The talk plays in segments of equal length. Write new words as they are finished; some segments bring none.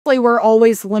honestly, we're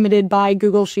always limited by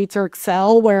Google Sheets or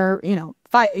Excel where, you know,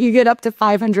 you get up to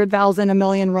 500,000, a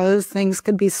million rows, things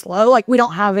could be slow. Like we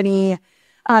don't have any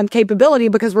capability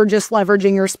because we're just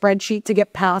leveraging your spreadsheet to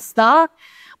get past that.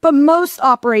 But most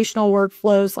operational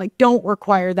workflows like don't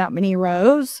require that many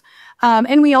rows.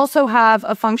 And we also have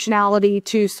a functionality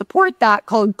to support that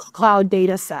called cloud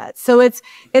data set. So it's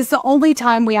the only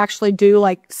time we actually do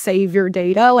like save your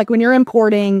data. Like when you're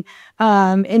importing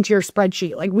into your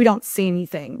spreadsheet, like we don't see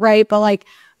anything, right? But like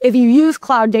if you use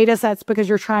cloud data sets because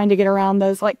you're trying to get around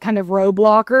those like kind of row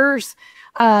blockers,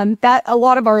 that a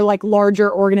lot of our like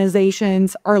larger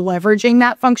organizations are leveraging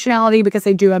that functionality because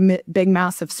they do have big,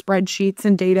 massive spreadsheets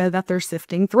and data that they're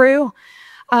sifting through.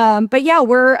 But yeah,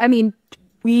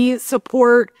 we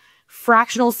support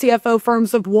fractional CFO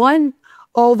firms of one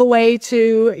all the way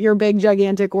to your big,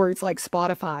 gigantic orgs like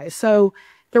Spotify. So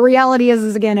the reality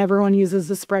is again, everyone uses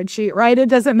a spreadsheet, right? It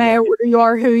doesn't matter where you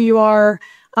are, who you are.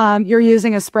 You're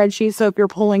using a spreadsheet. So if you're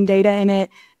pulling data in it,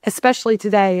 especially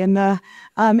today in the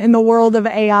world of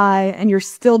AI, and you're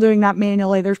still doing that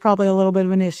manually, there's probably a little bit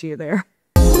of an issue there.